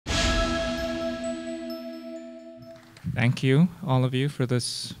Thank you, all of you, for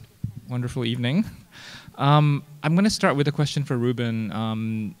this wonderful evening. I'm going to start with a question for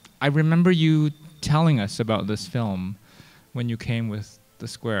Ruben. I remember you telling us about this film when you came with The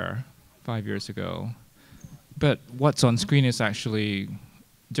Square 5 years ago. But what's on screen is actually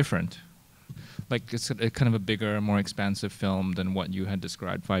different. Like, it's a kind of a bigger, more expansive film than what you had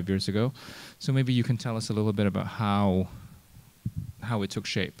described 5 years ago. So maybe you can tell us a little bit about how it took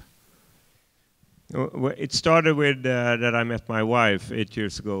shape. Well, it started with that I met my wife 8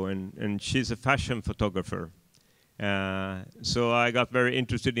 years ago, and she's a fashion photographer. So I got very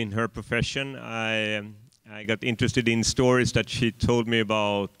interested in her profession. I got interested in stories that she told me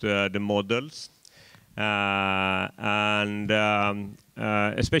about the models, and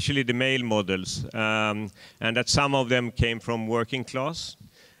especially the male models, and that some of them came from working class.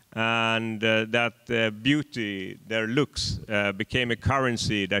 And that beauty, their looks, became a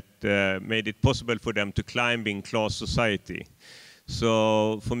currency that made it possible for them to climb in class society.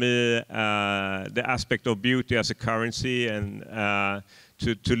 So for me, the aspect of beauty as a currency and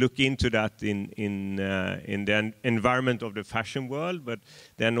to look into that in the environment of the fashion world, but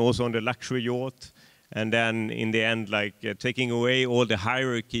then also on the luxury yacht, and then in the end, like taking away all the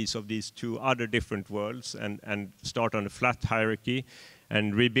hierarchies of these two other different worlds and start on a flat hierarchy,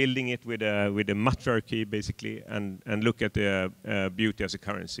 and rebuilding it with a matriarchy, basically, and look at the beauty as a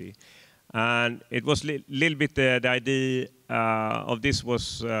currency. And it was little bit the idea of this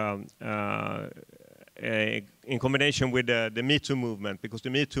was in combination with the Me Too movement, because the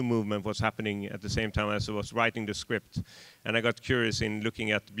Me Too movement was happening at the same time as I was writing the script. And I got curious in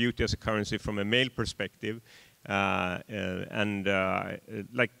looking at beauty as a currency from a male perspective, and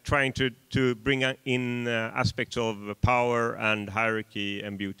like trying to bring in aspects of power and hierarchy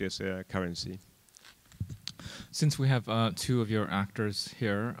and beauty as a currency. Since we have two of your actors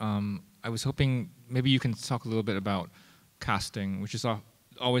here, I was hoping maybe you can talk a little bit about casting, which is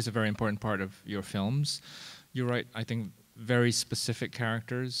always a very important part of your films. You write, I think, very specific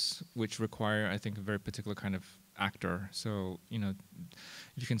characters, which require, I think, a very particular kind of actor. So, you know,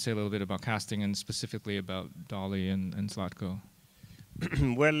 if you can say a little bit about casting and specifically about Dolly and Zlatko.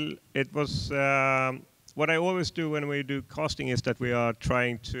 Well, it was what I always do when we do casting is that we are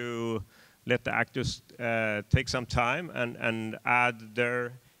trying to let the actors take some time and add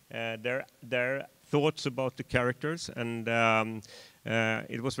their thoughts about the characters, and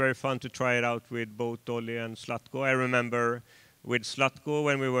it was very fun to try it out with both Dolly and Zlatko. I remember with Zlatko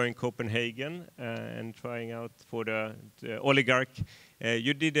when we were in Copenhagen and trying out for the oligarch.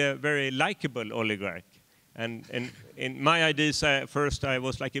 You did a very likable oligarch. And in my ideas, first I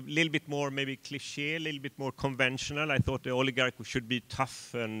was like a little bit more maybe cliché, a little bit more conventional. I thought the oligarch should be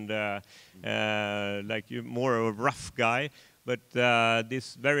tough and like more of a rough guy. But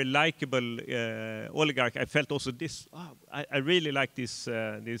this very likable oligarch, I felt also this, I really like this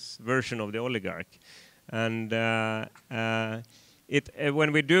version of the oligarch. And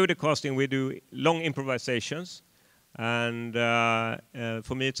when we do the casting, we do long improvisations. And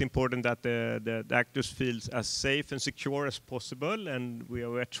for me, it's important that the actors feel as safe and secure as possible. And we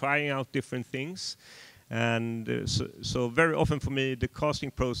are trying out different things. And so very often for me, the casting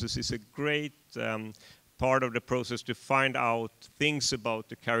process is a great part of the process to find out things about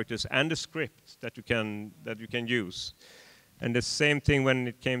the characters and the script that you can use. And the same thing when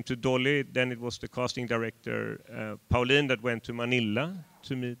it came to Dolly, then it was the casting director, Pauline, that went to Manila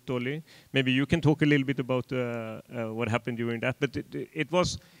to meet Dolly. Maybe you can talk a little bit about what happened during that. But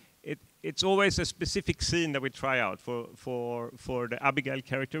it's always a specific scene that we try out. For the Abigail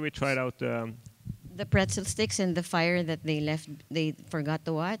character, we tried out the pretzel sticks and the fire that they forgot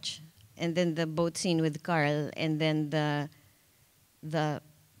to watch. And then the boat scene with Carl, and then the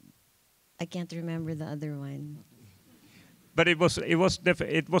I can't remember the other one. But it was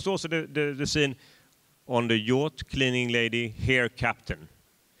also the scene on the yacht, cleaning lady, hair captain,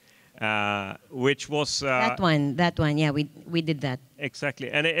 which was that one. Yeah, we did that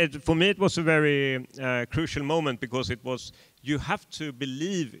exactly. And for me, it was a very crucial moment, because it was, you have to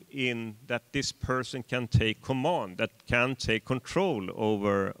believe in that this person can take command, that can take control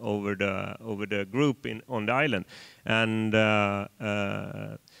over the group on the island, and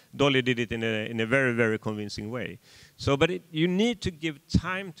Dolly did it in a very, very convincing way. So, but you need to give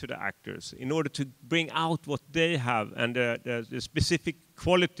time to the actors in order to bring out what they have and the specific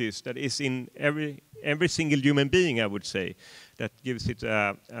qualities that is in every single human being, I would say, that gives it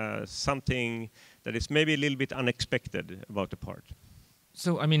something that is maybe a little bit unexpected about the part.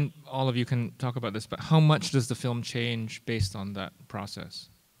 So, I mean, all of you can talk about this, but how much does the film change based on that process?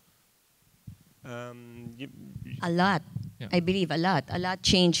 A lot. Yeah. I believe a lot. A lot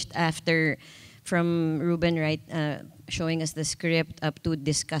changed after from Ruben, right, showing us the script up to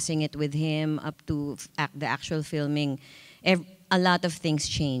discussing it with him, up to the actual filming, a lot of things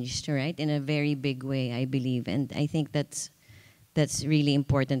changed, right, in a very big way, I believe. And I think that's really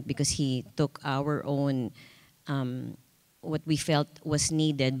important because he took our own, what we felt was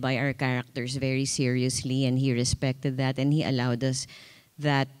needed by our characters very seriously, and he respected that, and he allowed us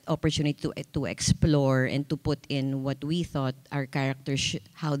that opportunity to explore and to put in what we thought our characters,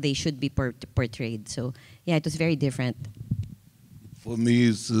 how they should be portrayed. So yeah, it was very different. For me,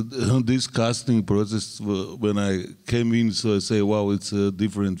 it's this casting process. When I came in, so I say, "Wow, it's a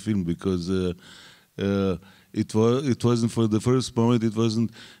different film," because it wasn't for the first moment. It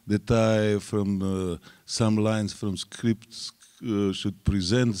wasn't that I, from some lines from scripts, should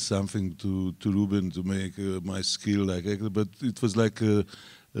present something to Ruben to make my skill like actor, but it was like a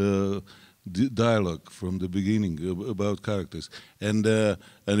dialogue from the beginning about characters. And I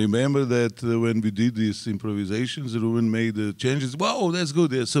remember that when we did these improvisations, Ruben made changes. Wow, that's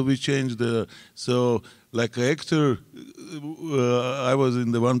good. Yeah, so we changed. So like an actor, I was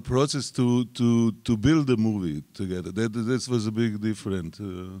in the one process to build the movie together. That was a big difference.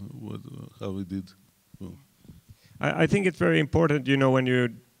 How we did. Well. I think it's very important, you know, when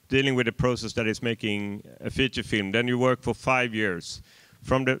you're dealing with a process that is making a feature film, then you work for 5 years.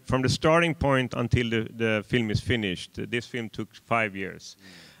 From the starting point until the film is finished, this film took 5 years.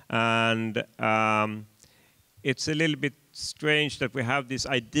 And it's a little bit strange that we have this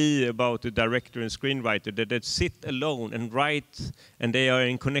idea about the director and screenwriter that they sit alone and write, and they are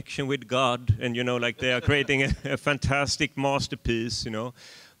in connection with God, and, you know, like they are creating a fantastic masterpiece, you know.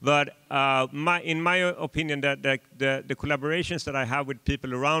 But in my opinion, that the collaborations that I have with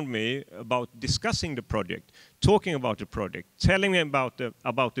people around me about discussing the project, talking about the project, telling me about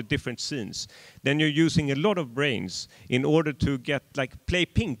the different scenes, then you're using a lot of brains in order to get, like, play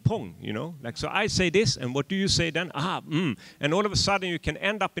ping pong, you know? Like, so I say this, and what do you say then? And all of a sudden you can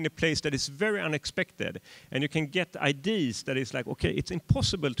end up in a place that is very unexpected, and you can get ideas that is like, okay, it's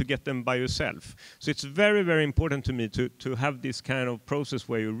impossible to get them by yourself. So it's very, very important to me to have this kind of process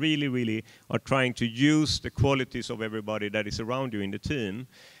where you really, really are trying to use the qualities of everybody that is around you in the team.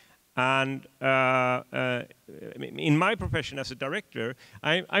 And in my profession as a director,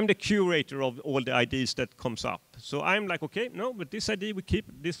 I'm the curator of all the ideas that comes up. So I'm like, okay, no, but this idea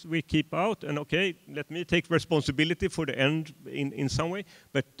we keep out, and okay, let me take responsibility for the end in some way.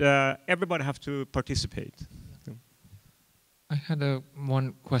 But everybody have to participate. I had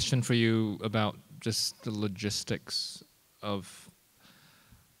one question for you about just the logistics of,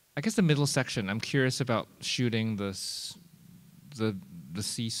 I guess, the middle section. I'm curious about shooting this, the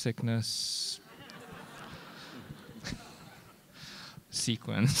seasickness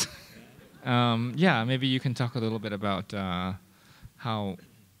sequence. Yeah, maybe you can talk a little bit about how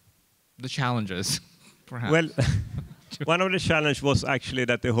the challenges, perhaps. Well, one of the challenges was actually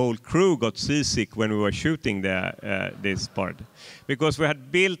that the whole crew got seasick when we were shooting this part, because we had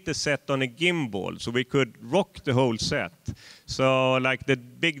built the set on a gimbal, so we could rock the whole set. So, like the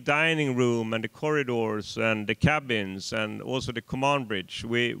big dining room and the corridors and the cabins and also the command bridge,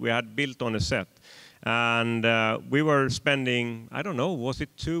 we had built on a set. And we were spending, I don't know, was it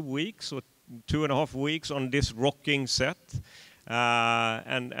 2 weeks or 2.5 weeks on this rocking set?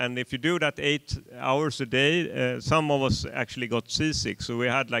 And if you do that 8 hours a day, some of us actually got seasick. So we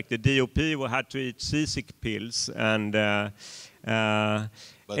had, like, the DOP, we had to eat seasick pills. And but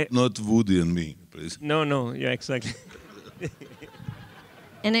not Woody and me, please. No, yeah, exactly.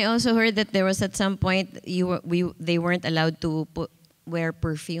 And I also heard that there was at some point they weren't allowed to wear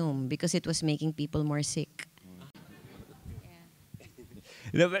perfume because it was making people more sick.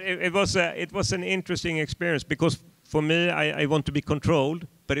 No, but it was an interesting experience, because for me, I want to be controlled,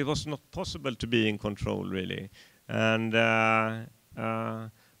 but it was not possible to be in control, really. And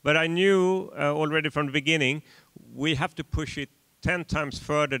but I knew already from the beginning, we have to push it 10 times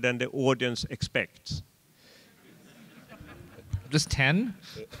further than the audience expects. Just 10?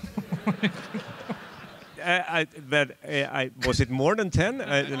 Was it more than 10?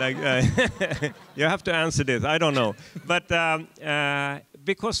 You have to answer this. I don't know. But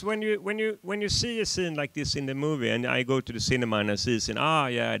because when you see a scene like this in the movie, and I go to the cinema and I see a scene,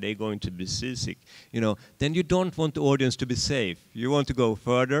 yeah, they're going to be seasick, you know, then you don't want the audience to be safe. You want to go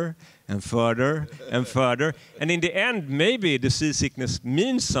further and further and further, and in the end, maybe the seasickness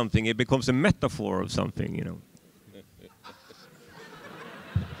means something. It becomes a metaphor of something, you know.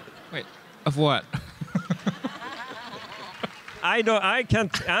 Wait, of what? I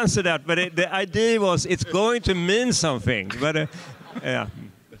can't answer that, but the idea was it's going to mean something. But yeah.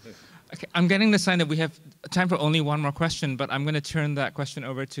 Okay, I'm getting the sign that we have time for only one more question, but I'm going to turn that question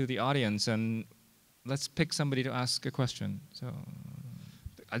over to the audience, and let's pick somebody to ask a question. So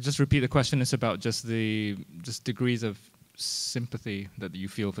I'll just repeat the question. It's about just degrees of sympathy that you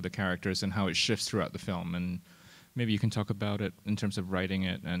feel for the characters and how it shifts throughout the film, and maybe you can talk about it in terms of writing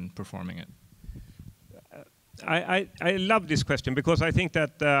it and performing it. I love this question because I think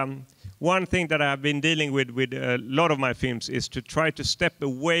that one thing that I've been dealing with a lot of my films is to try to step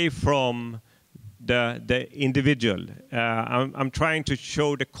away from the individual. I'm trying to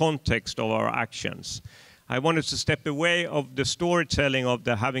show the context of our actions. I wanted to step away of the storytelling of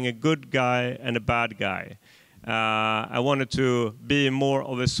having a good guy and a bad guy. I wanted to be more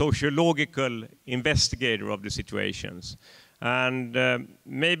of a sociological investigator of the situations. And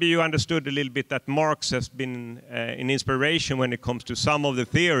maybe you understood a little bit that Marx has been an inspiration when it comes to some of the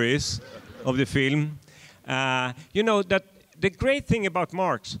theories of the film. You know, that the great thing about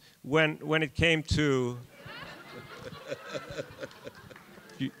Marx, when it came to...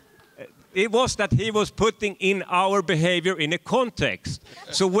 it was that he was putting in our behavior in a context.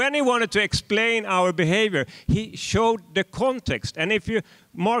 So when he wanted to explain our behavior, he showed the context. And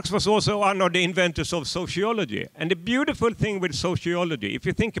Marx was also one of the inventors of sociology. And the beautiful thing with sociology, if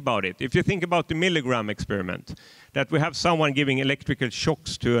you think about it, if you think about the milligram experiment, that we have someone giving electrical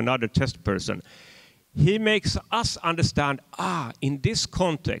shocks to another test person, he makes us understand, in this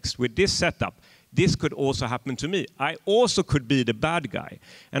context, with this setup, this could also happen to me. I also could be the bad guy.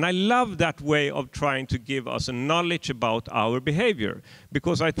 And I love that way of trying to give us a knowledge about our behavior.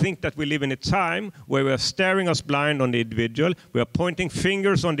 Because I think that we live in a time where we are staring us blind on the individual, we are pointing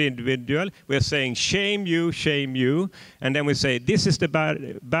fingers on the individual, we are saying, shame you, and then we say, this is the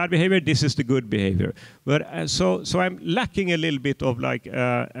bad behavior, this is the good behavior. But so I'm lacking a little bit of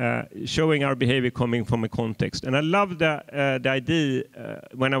showing our behavior coming from a context. And I love the idea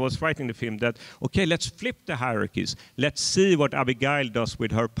when I was writing the film that, okay, let's flip the hierarchies. Let's see what Abigail does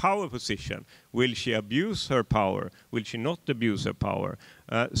with her power position. Will she abuse her power? Will she not abuse her power?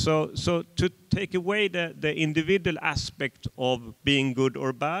 So to take away the individual aspect of being good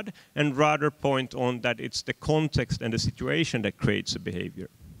or bad and rather point on that it's the context and the situation that creates a behavior.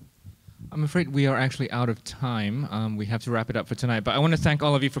 I'm afraid we are actually out of time. We have to wrap it up for tonight. But I want to thank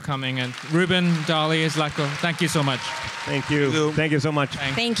all of you for coming. And Ruben, Dolly, Zlatko, thank you so much. Thank you. Thank you so much.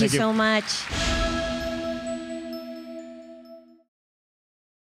 Thank you so much.